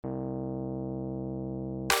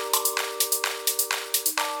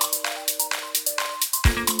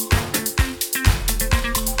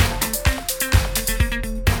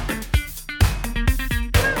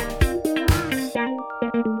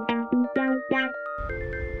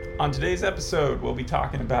On today's episode, we'll be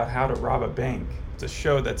talking about How to Rob a Bank. It's a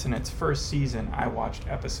show that's in its first season. I watched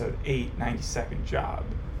episode 8, 90-Second Job.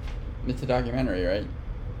 It's a documentary, right?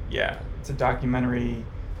 Yeah, it's a documentary,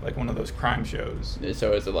 like one of those crime shows.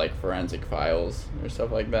 So is it like Forensic Files or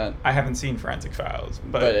stuff like that? I haven't seen Forensic Files,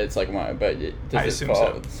 but it's like one. But I does it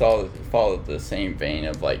assume follow the same vein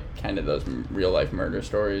of like kind of those real life murder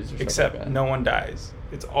stories? Or except stuff like that? no one dies.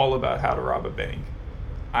 It's all about how to rob a bank.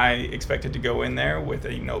 I expected to go in there with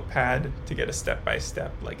a notepad to get a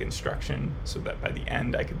step-by-step like instruction so that by the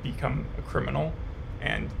end I could become a criminal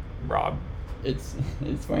and rob. It's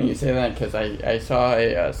funny you say that because I saw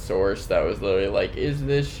a source that was literally like, is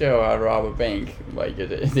this show How to Rob a Bank? Like,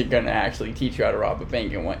 is it going to actually teach you how to rob a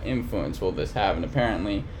bank, and what influence will this have? And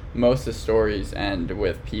apparently most of the stories end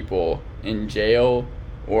with people in jail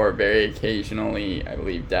or very occasionally, I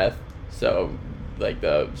believe, death. So like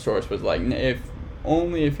the source was like,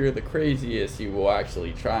 only if you're the craziest you will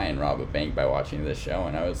actually try and rob a bank by watching this show.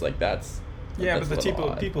 And I was like, that's but the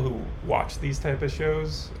odd. people who watch these type of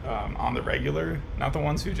shows on the regular, not the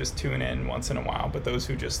ones who just tune in once in a while, but those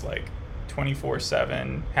who just like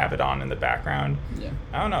 24/7 have it on in the background. Yeah.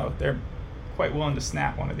 I don't know. They're quite willing to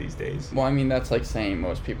snap one of these days. Well, I mean, that's like saying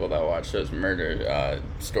most people that watch those murder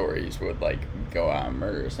stories would like go out and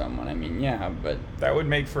murder someone. I mean, yeah, but that would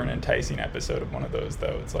make for an enticing episode of one of those,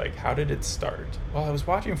 though. It's like, how did it start? Well, I was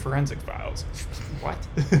watching Forensic Files. What?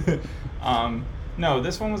 No,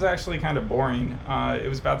 this one was actually kind of boring. It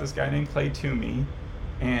was about this guy named Clay Toomey,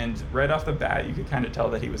 and right off the bat, you could kind of tell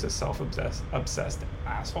that he was a self-obsessed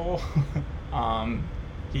asshole.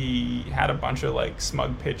 He had a bunch of like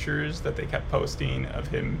smug pictures that they kept posting of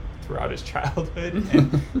him throughout his childhood,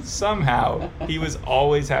 and somehow he was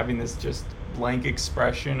always having this just blank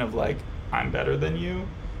expression of like, I'm better than you.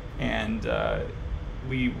 And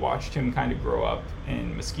we watched him kind of grow up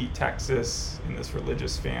in Mesquite, Texas, in this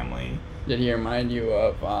religious family. Did he remind you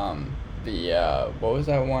of the what was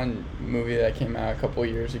that one movie that came out a couple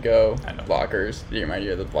years ago? I know. Blockers. Did he remind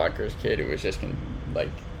you of the Blockers kid who was just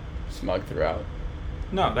like smug throughout?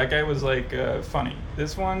 No, that guy was like funny.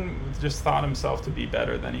 This one just thought himself to be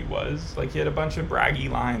better than he was. Like, he had a bunch of braggy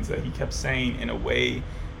lines that he kept saying in a way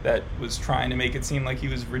that was trying to make it seem like he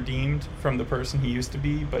was redeemed from the person he used to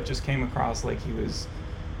be, but just came across like he was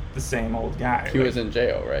the same old guy. He was in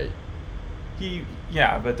jail, right?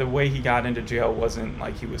 Yeah, but the way he got into jail wasn't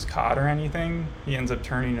like he was caught or anything. He ends up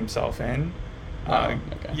turning himself in. Okay.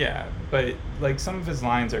 Yeah, but like some of his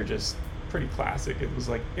lines are just pretty classic. It was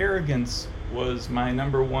like, arrogance was my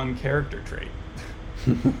number one character trait.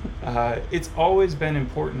 It's always been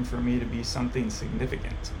important for me to be something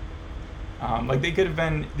significant. Like, they could have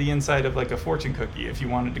been the inside of like a fortune cookie if you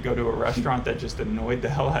wanted to go to a restaurant that just annoyed the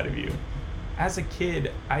hell out of you. As a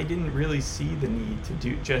kid, I didn't really see the need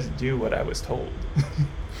to do what I was told.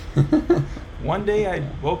 One day I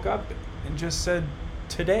woke up and just said,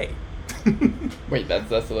 today. Wait,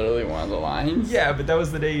 that's literally one of the lines? Yeah, but that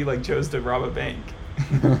was the day you like chose to rob a bank.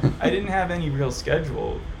 I didn't have any real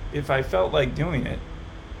schedule. If I felt like doing it,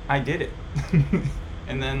 I did it.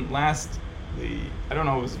 And then lastly, I don't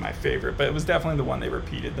know if it was my favorite, but it was definitely the one they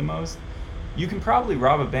repeated the most. You can probably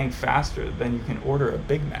rob a bank faster than you can order a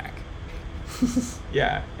Big Mac.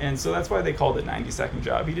 Yeah, and so that's why they called it 90-Second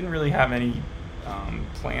Job. He didn't really have any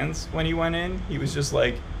plans when he went in. He was just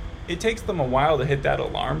like, it takes them a while to hit that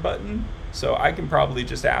alarm button, so I can probably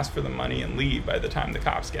just ask for the money and leave by the time the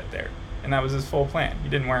cops get there. And that was his full plan. He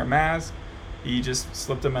didn't wear a mask. He just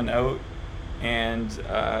slipped him a note, and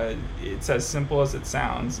it's as simple as it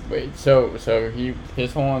sounds. Wait, so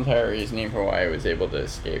his whole entire reasoning for why he was able to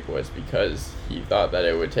escape was because he thought that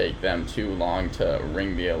it would take them too long to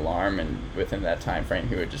ring the alarm, and within that time frame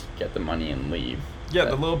he would just get the money and leave. Yeah,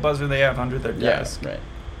 the little buzzer they have under their desk. Yeah,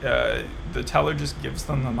 right. The teller just gives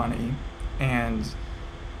them the money, and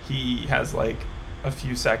he has like a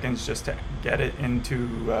few seconds just to get it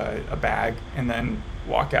into a bag and then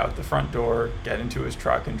walk out the front door, get into his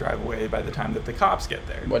truck, and drive away by the time that the cops get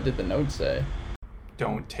there. What did the note say?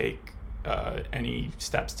 Don't take any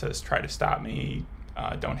steps to try to stop me.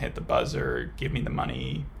 Don't hit the buzzer. Give me the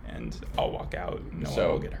money, and I'll walk out. No one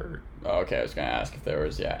will get hurt. Okay, I was going to ask if there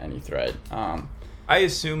was any threat. I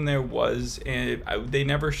assume there was, and they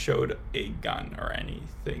never showed a gun or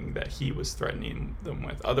anything that he was threatening them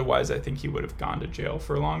with. Otherwise, I think he would have gone to jail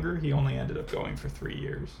for longer. He only ended up going for 3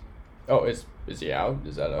 years. Oh, is he out?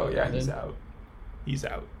 Is that Oh yeah, he's out. He's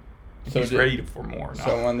out. So he's ready for more now.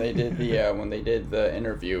 So when they did the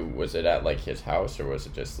interview, was it at like his house, or was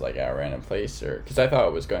it just like at a random place? Or because I thought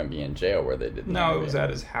it was going to be in jail where they did the interview. It was at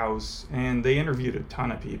his house, and they interviewed a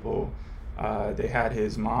ton of people. They had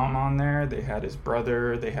his mom on there. They had his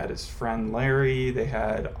brother. They had his friend Larry. They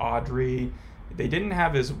had Audrey. They didn't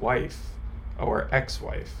have his wife or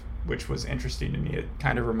ex-wife, which was interesting to me. It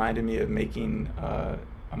kind of reminded me of Making a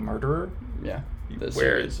Murderer. Yeah. The where,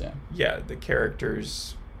 series, yeah. Yeah, the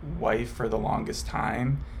character's wife for the longest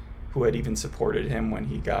time, who had even supported him when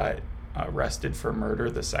he got arrested for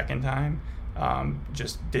murder the second time,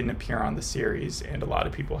 just didn't appear on the series, and a lot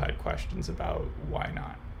of people had questions about why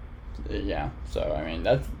not. Yeah, so I mean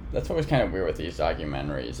that's always kind of weird with these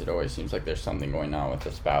documentaries. It always seems like there's something going on with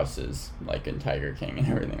the spouses, like in Tiger King and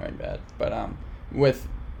everything like that. But with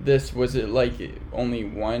this, was it like only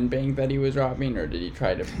one bank that he was robbing, or did he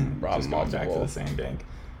try to rob just multiple? Going back to the same bank.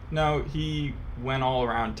 No, he went all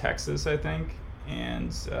around Texas, I think,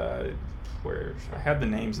 and where I have the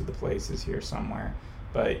names of the places here somewhere.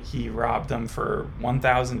 But he robbed them for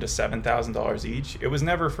 $1,000 to $7,000 each. It was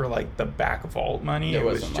never for like the back vault money. It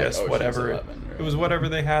was just like whatever. 11, right? It was whatever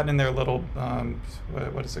they had in their little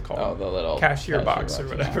what is it called? Oh, the little cashier box or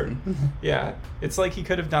whatever. Yeah, it's like he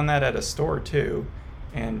could have done that at a store too,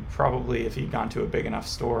 and probably if he'd gone to a big enough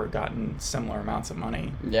store, gotten similar amounts of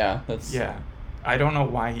money. Yeah, that's. Yeah, I don't know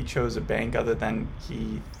why he chose a bank other than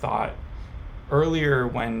he thought earlier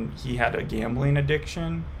when he had a gambling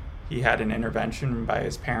addiction. He had an intervention by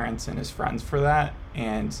his parents and his friends for that,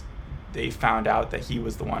 and they found out that he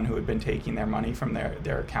was the one who had been taking their money from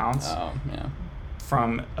their accounts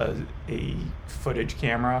from a footage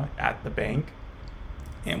camera at the bank.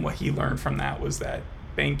 And what he learned from that was that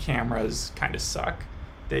bank cameras kind of suck.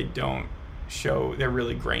 They don't show, they're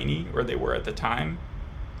really grainy, or they were at the time.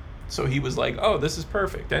 So he was like, oh, this is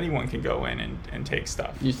perfect. Anyone can go in and take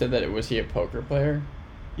stuff. You said that was he a poker player?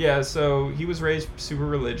 Yeah, so he was raised super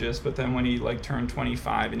religious, but then when he like turned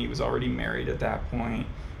 25 and he was already married at that point,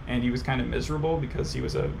 and he was kind of miserable because he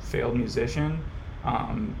was a failed musician,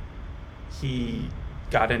 he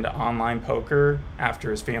got into online poker after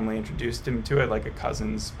his family introduced him to it, like a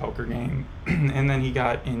cousin's poker game. And then he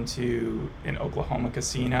got into an Oklahoma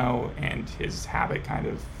casino, and his habit kind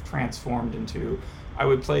of transformed into, I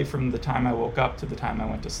would play from the time I woke up to the time I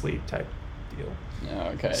went to sleep type deal.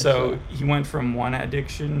 Okay. So he went from one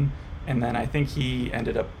addiction, and then I think he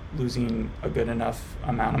ended up losing a good enough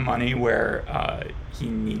amount of money where he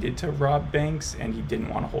needed to rob banks, and he didn't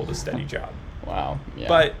want to hold a steady job. Wow. Yeah.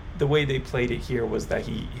 But the way they played it here was that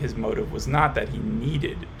his motive was not that he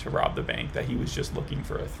needed to rob the bank, that he was just looking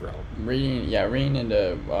for a thrill. Reading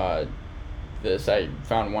into this, I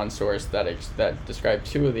found one source that described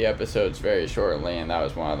 2 of the episodes very shortly, and that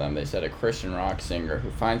was one of them. They said a Christian rock singer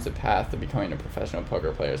who finds the path to becoming a professional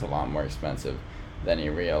poker player is a lot more expensive than he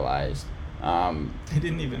realized. They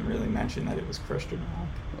didn't even really mention that it was Christian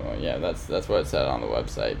rock. Well, yeah, that's what it said on the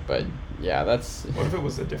website, but yeah, that's... What if it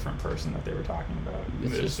was a different person that they were talking about?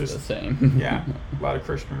 It's just the same. Yeah, a lot of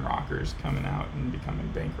Christian rockers coming out and becoming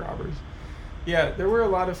bank robbers. Yeah, there were a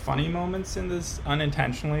lot of funny moments in this,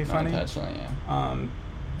 unintentionally funny. Unintentionally, yeah.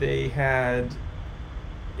 They had,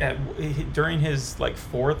 during his like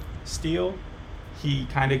 4th steal, he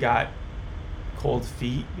kind of got cold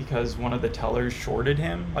feet because one of the tellers shorted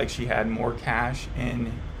him. Like, she had more cash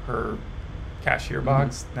in her cashier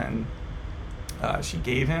box than she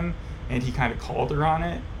gave him, and he kind of called her on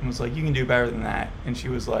it and was like, you can do better than that. And she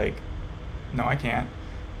was like, no, I can't.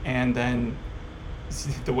 And then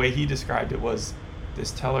the way he described it was,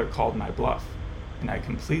 this teller called my bluff, and I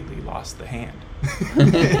completely lost the hand.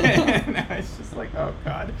 And I was just like, oh,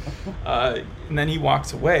 God. And then he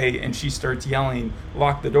walks away, and she starts yelling,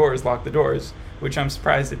 lock the doors, which I'm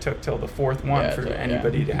surprised it took till the 4th one for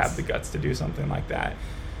anybody to have the guts to do something like that.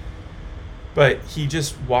 But he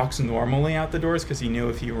just walks normally out the doors because he knew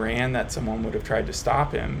if he ran that someone would have tried to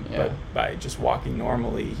stop him. Yeah. But by just walking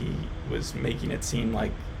normally, he was making it seem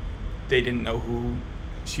like they didn't know who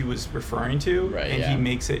she was referring to. Right, and he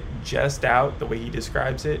makes it just out, the way he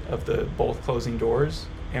describes it, of the both closing doors.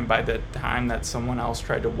 And by the time that someone else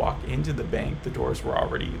tried to walk into the bank, the doors were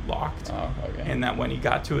already locked. Oh, okay. And that when he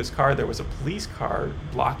got to his car, there was a police car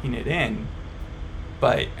blocking it in.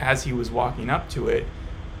 But as he was walking up to it,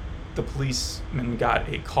 the policeman got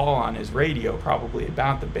a call on his radio, probably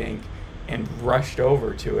about the bank, and rushed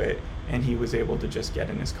over to it. And he was able to just get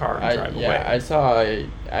in his car and drive away.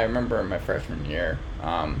 I remember in my freshman year,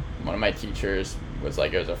 one of my teachers was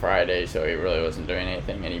like, it was a Friday, so he really wasn't doing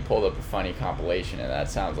anything, and he pulled up a funny compilation, and that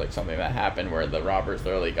sounds like something that happened where the robbers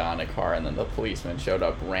literally got in a car, and then the policeman showed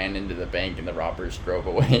up, ran into the bank, and the robbers drove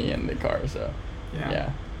away in the car. So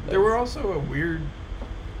yeah. There were also a weird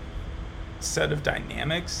set of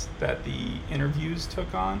dynamics that the interviews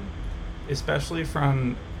took on, especially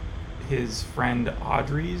from his friend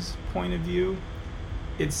Audrey's point of view.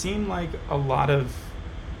 it seemed like a lot of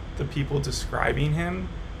the people describing him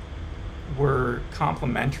were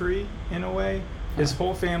complimentary in a way. His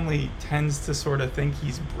whole family tends to sort of think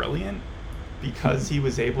he's brilliant because he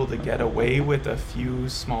was able to get away with a few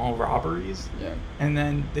small robberies. Yeah. And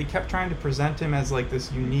then they kept trying to present him as like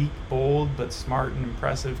this unique, bold, but smart and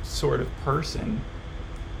impressive sort of person.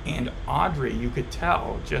 And Audrey, you could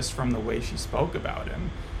tell just from the way she spoke about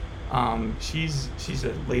him. She's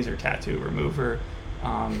a laser tattoo remover.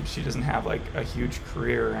 She doesn't have like a huge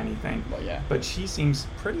career or anything. Well, yeah. But she seems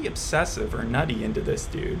pretty obsessive or nutty into this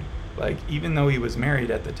dude. Like, even though he was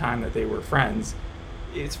married at the time that they were friends,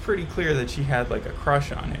 it's pretty clear that she had like a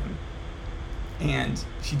crush on him. And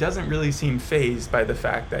she doesn't really seem fazed by the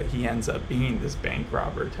fact that he ends up being this bank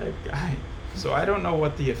robber type guy. So I don't know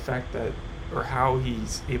what the effect that, or how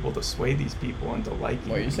he's able to sway these people into liking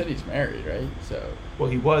him. Well, you said he's married, right? So. Well,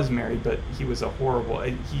 he was married, but he was a horrible,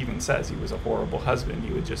 he even says he was a horrible husband.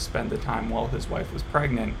 He would just spend the time while his wife was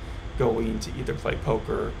pregnant going to either play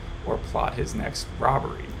poker or plot his next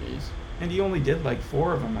robbery. Jeez. And he only did like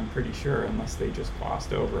 4 of them, I'm pretty sure, unless they just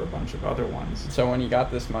glossed over a bunch of other ones. So when he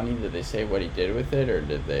got this money, did they say what he did with it, or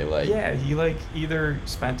did they like... Yeah, he like either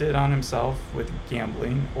spent it on himself with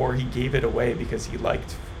gambling, or he gave it away because he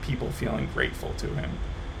liked people feeling grateful to him.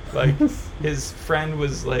 Like, his friend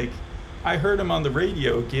was like, I heard him on the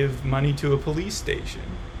radio give money to a police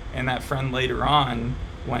station. And that friend later on,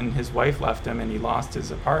 when his wife left him and he lost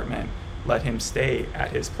his apartment, let him stay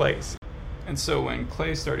at his place. And so when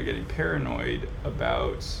Clay started getting paranoid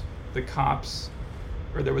about the cops,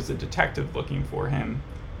 or there was a detective looking for him,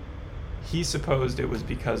 he supposed it was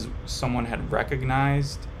because someone had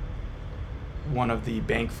recognized one of the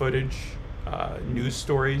bank footage news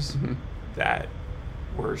stories that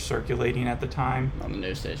were circulating at the time. On the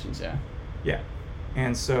news stations, yeah. Yeah.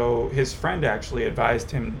 And so his friend actually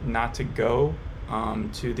advised him not to go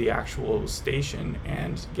to the actual station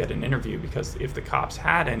and get an interview, because if the cops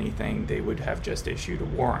had anything, they would have just issued a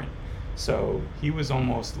warrant. So he was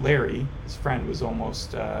almost, Larry, his friend, was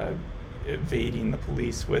almost evading the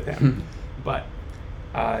police with him. But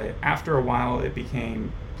after a while, it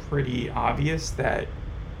became pretty obvious that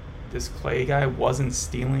this Clay guy wasn't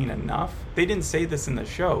stealing enough. They didn't say this in the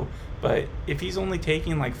show, but if he's only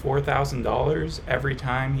taking like $4,000 every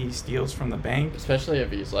time he steals from the bank, especially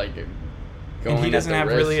if he's like going and he doesn't have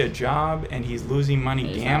risk, really a job, and he's losing money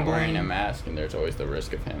and he's gambling. not wearing a mask, and there's always the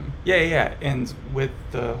risk of him. Yeah. And with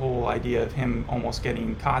the whole idea of him almost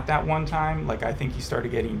getting caught that one time, like, I think he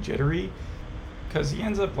started getting jittery, because he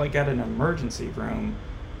ends up like at an emergency room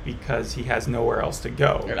because he has nowhere else to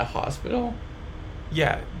go. At a hospital?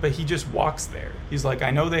 Yeah, but he just walks there. He's like,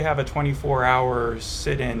 I know they have a 24-hour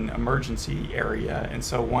sit-in emergency area, and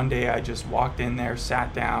so one day I just walked in there,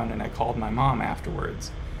 sat down, and I called my mom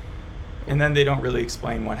afterwards. And then they don't really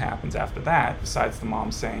explain what happens after that, besides the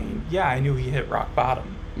mom saying, yeah, I knew he hit rock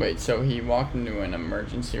bottom. Wait, so he walked into an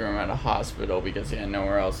emergency room at a hospital because he had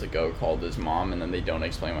nowhere else to go, called his mom, and then they don't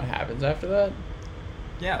explain what happens after that?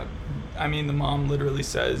 Yeah, I mean, the mom literally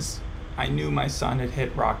says, I knew my son had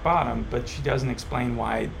hit rock bottom, but she doesn't explain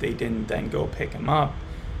why they didn't then go pick him up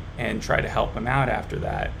and try to help him out after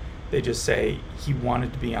that. They just say he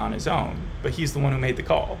wanted to be on his own, but he's the one who made the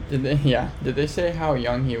call. Did they say how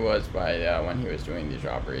young he was by when he was doing these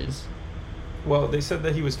robberies? Well, they said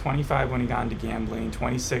that he was 25 when he got into gambling,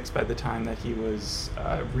 26 by the time that he was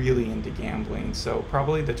really into gambling. So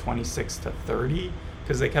probably the 26 to 30,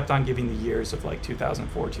 because they kept on giving the years of like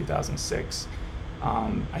 2004, 2006.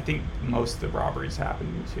 I think most of the robberies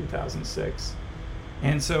happened in 2006.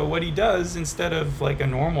 And so what he does, instead of like a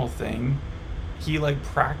normal thing, he like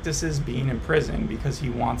practices being in prison because he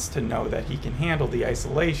wants to know that he can handle the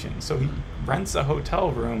isolation. So he rents a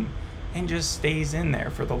hotel room and just stays in there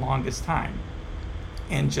for the longest time.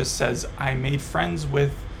 And just says, I made friends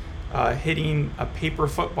with hitting a paper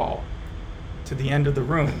football to the end of the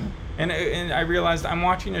room. And I realized I'm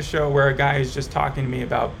watching a show where a guy is just talking to me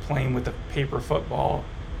about playing with a paper football,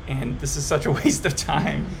 and this is such a waste of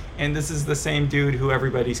time. And this is the same dude who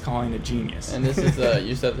everybody's calling a genius. And this is,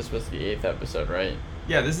 you said this was the 8th episode, right?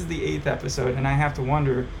 Yeah, this is the 8th episode, and I have to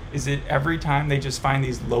wonder, is it every time they just find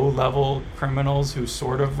these low-level criminals who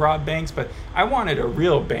sort of rob banks? But I wanted a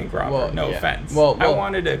real bank robber, offense. I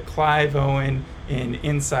wanted a Clive Owen in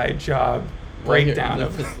Inside Job breakdown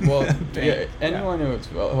of anyone who's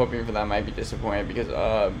hoping for that might be disappointed, because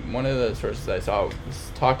one of the sources I saw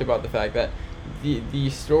talked about the fact that the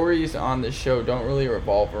stories on this show don't really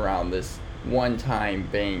revolve around this one-time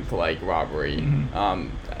bank like robbery. Mhm.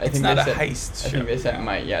 I It's think not they a said, heist I think they show,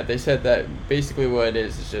 said yeah. they said that basically what it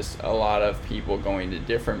is just a lot of people going to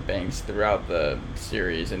different banks throughout the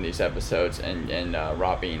series in these episodes and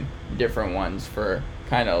robbing different ones for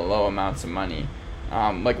kind of low amounts of money.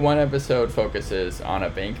 Like one episode focuses on a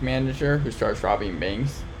bank manager who starts robbing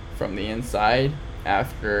banks from the inside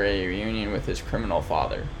after a reunion with his criminal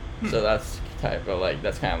father. So that's kind of like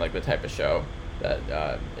the type of show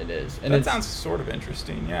that it is. And That sounds sort of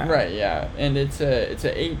interesting, yeah. right, yeah, and it's a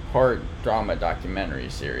 8-part drama documentary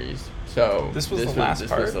series. So This was the last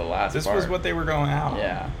part? This was the last This part. was what they were going out on.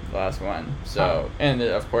 Yeah, the last one. So and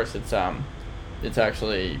of course it's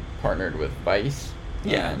actually partnered with Vice.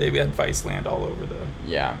 Yeah, and- they had Viceland all over the...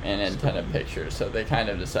 yeah, and Antenna Stuff. Pictures. So they kind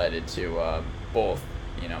of decided to both,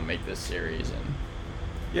 make this series and.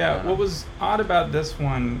 Yeah, Yeah. what was odd about this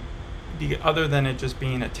one, other than it just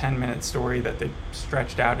being a 10-minute story that they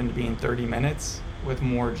stretched out into being 30 minutes with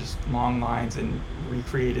more just long lines and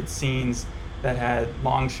recreated scenes that had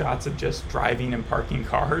long shots of just driving and parking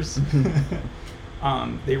cars.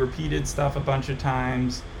 They repeated stuff a bunch of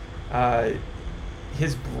times. The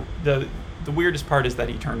weirdest part is that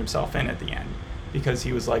he turned himself in at the end because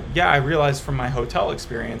he was like, yeah, I realized from my hotel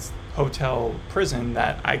prison,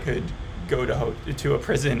 that I could go to a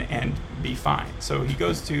prison and be fine. So he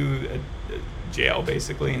goes to a jail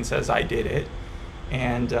basically and says, I did it.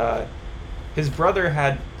 And his brother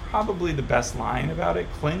had probably the best line about it,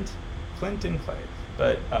 Clint and Clay.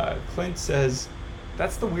 But Clint says,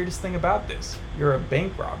 that's the weirdest thing about this. You're a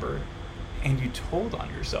bank robber and you told on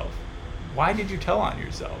yourself. Why did you tell on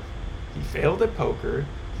yourself? He failed at poker.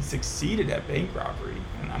 He succeeded at bank robbery.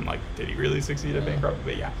 And I'm like, did he really succeed at bank robbery?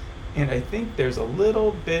 But yeah. And I think there's a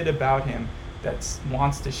little bit about him that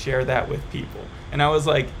wants to share that with people. And I was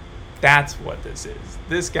like, that's what this is.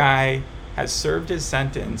 This guy has served his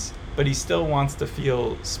sentence, but he still wants to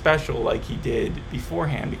feel special like he did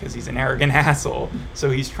beforehand because he's an arrogant asshole. So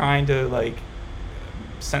he's trying to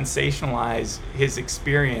sensationalize his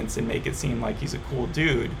experience and make it seem like he's a cool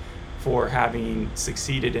dude for having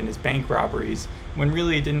succeeded in his bank robberies, when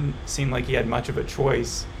really it didn't seem like he had much of a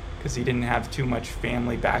choice because he didn't have too much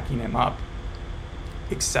family backing him up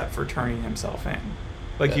except for turning himself in.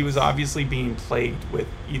 He was obviously being plagued with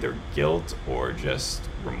either guilt or just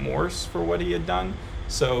remorse for what he had done.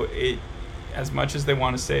 So as much as they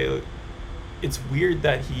want to say it's weird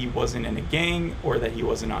that he wasn't in a gang or that he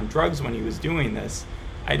wasn't on drugs when he was doing this,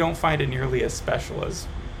 I don't find it nearly as special as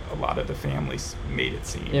a lot of the families made it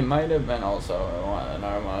seem. It might have been also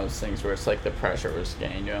another one of those things where it's like the pressure was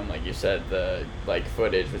getting to him. Like you said, the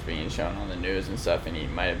footage was being shown on the news and stuff, and he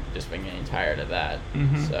might have just been getting tired of that.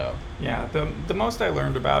 Mhm. So yeah, the most I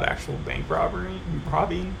learned about actual bank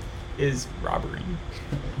robbing is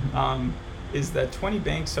is that 20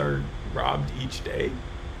 banks are robbed each day.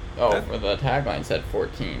 well, the tagline said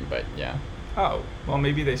 14, but yeah. Oh, well,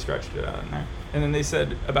 maybe they stretched it out in there. And then they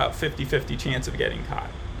said about 50-50 chance of getting caught.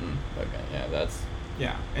 Okay, yeah, that's.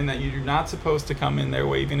 Yeah, and that you're not supposed to come in there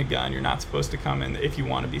waving a gun. You're not supposed to come in if you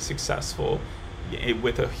want to be successful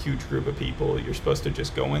with a huge group of people. You're supposed to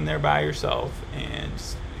just go in there by yourself and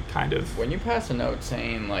kind of... When you pass a note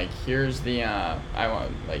saying, here's the, I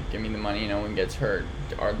want, give me the money, no one gets hurt,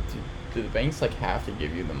 do the banks, have to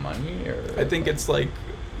give you the money, or... I think it's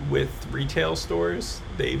with retail stores,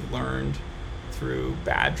 they've learned through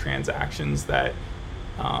bad transactions that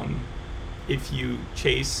if you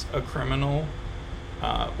chase a criminal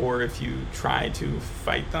or if you try to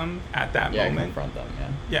fight them at that moment, confront them,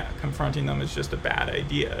 confronting them is just a bad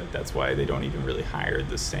idea. That's why they don't even really hire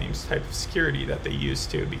the same type of security that they used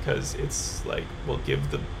to, because it's we'll give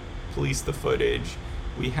the police the footage.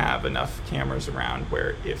 We have enough cameras around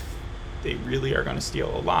where if they really are going to steal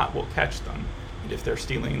a lot, we'll catch them. And if they're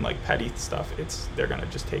stealing petty stuff, they're going to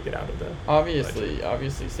just take it out of the budget.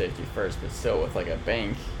 Obviously safety first, but still with a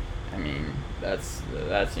bank, I mean, that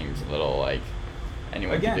seems a little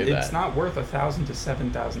anyone Again, could do that. it's not worth $1,000 to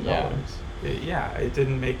 $7,000. Yeah. It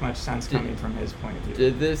didn't make much sense coming from his point of view.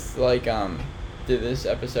 Did this did this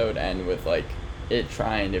episode end with it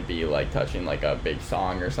trying to be touching a big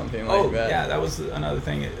song or something like that? Yeah, that was another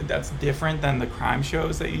thing that's different than the crime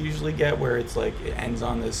shows that you usually get, where it's it ends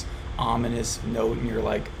on this ominous note and you're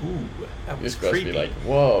like, ooh, that was You're supposed creepy. to be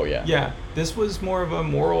whoa, yeah. Yeah, this was more of a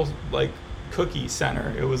moral cookie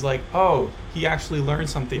center. It was he actually learned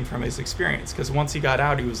something from his experience, because once he got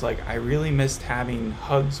out, he was I really missed having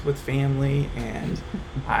hugs with family, and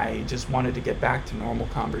I just wanted to get back to normal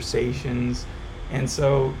conversations. And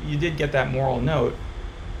so you did get that moral note,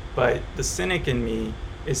 but the cynic in me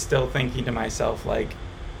is still thinking to myself,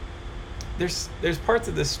 there's parts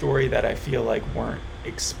of this story that I feel weren't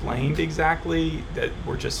explained exactly that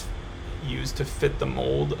were just used to fit the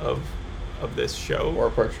mold of this show. Or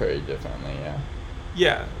portrayed differently, yeah.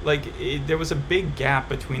 Yeah, like there was a big gap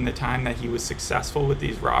between the time that he was successful with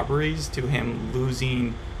these robberies to him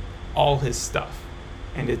losing all his stuff.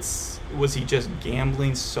 And was he just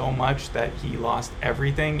gambling so much that he lost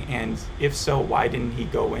everything? And if so, why didn't he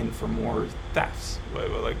go in for more thefts?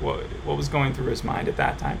 Like what was going through his mind at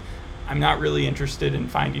that time? I'm not really interested in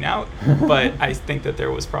finding out, but I think that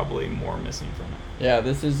there was probably more missing from it. Yeah,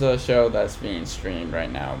 this is a show that's being streamed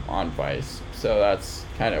right now on Vice, so that's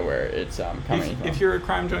kind of where it's coming from. If you're a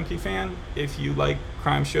Crime Junkie fan, if you like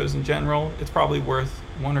crime shows in general, it's probably worth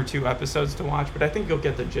 1 or 2 episodes to watch, but I think you'll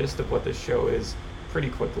get the gist of what this show is pretty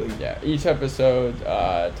quickly. Yeah, each episode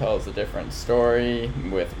tells a different story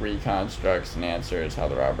with reconstructs and answers how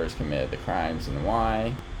the robbers committed the crimes and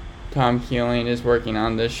why. Tom Keeling is working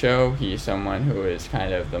on this show. He's someone who is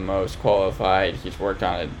kind of the most qualified. He's worked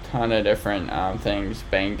on a ton of different things.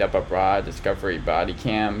 Banged Up Abroad, Discovery Body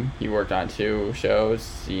Cam. He worked on 2 shows,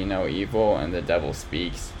 See No Evil and The Devil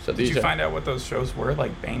Speaks. So Did you find out what those shows were,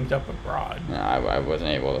 like Banged Up Abroad? No, I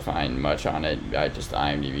wasn't able to find much on it. Just the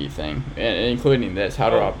IMDb thing, including this.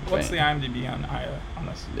 What's the IMDb on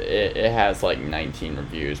this? It has like 19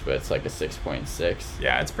 reviews, but it's like a 6.6.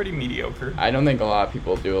 Yeah, it's pretty mediocre. I don't think a lot of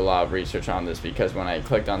people do a lot of research on this because when I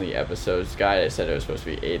clicked on the episodes guide, it said it was supposed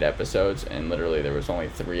to be 8 episodes, and literally there was only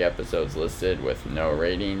 3 episodes listed with no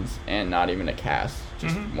ratings and not even a cast,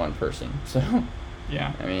 just one person. So.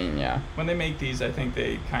 Yeah. I mean, yeah. When they make these, I think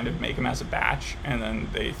they kind of make them as a batch, and then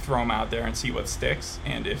they throw them out there and see what sticks.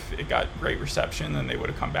 And if it got great reception, then they would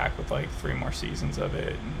have come back with like 3 more seasons of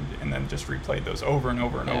it, and then just replayed those over and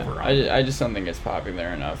over and over. I just don't think it's popular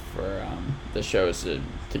enough for the shows to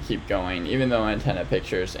keep going. Even though Antenna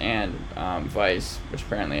Pictures and Vice, which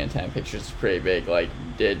apparently Antenna Pictures is pretty big, like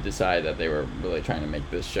did decide that they were really trying to make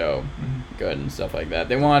this show good and stuff like that.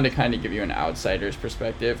 They wanted to kind of give you an outsider's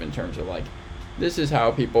perspective in terms of like, this is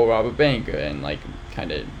how people rob a bank, and like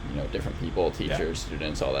kind of, different people, teachers,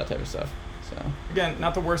 students, all that type of stuff. So again,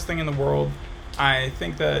 not the worst thing in the world. I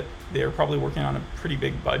think that they're probably working on a pretty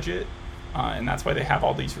big budget, and that's why they have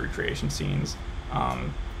all these recreation scenes.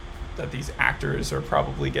 That these actors are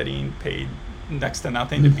probably getting paid next to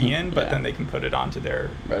nothing to be in, but then they can put it onto their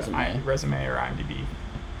resume or IMDb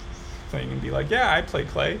thing and be like, yeah, I play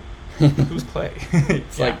Clay. Who's Clay?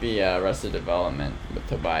 It's like the Arrested Development with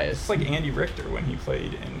Tobias. It's like Andy Richter when he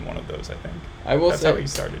played in one of those, I think. That's how he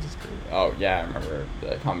started his career. Oh, yeah, I remember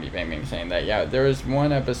the Comedy Bang Bang saying that. Yeah, there was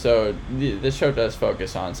one episode, this show does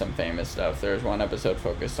focus on some famous stuff. There was one episode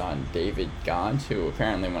focused on David Gaunt, who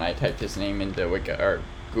apparently when I typed his name into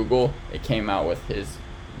Google, it came out with his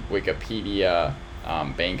Wikipedia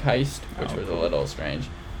bank heist, which was a little strange.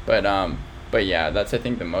 But yeah, that's I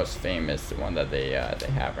think the most famous one that they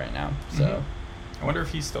have right now. So, I wonder if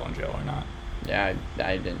he's still in jail or not. Yeah,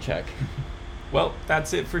 I didn't check. Well,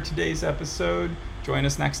 that's it for today's episode. Join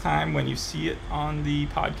us next time when you see it on the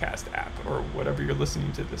podcast app or whatever you're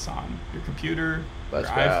listening to this on. Your computer, your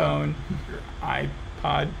iPhone, your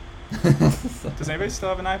iPod. Does anybody still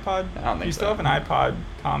have an iPod? I don't think so. If you still have an iPod,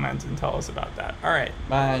 comment and tell us about that. All right.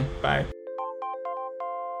 Bye. Bye.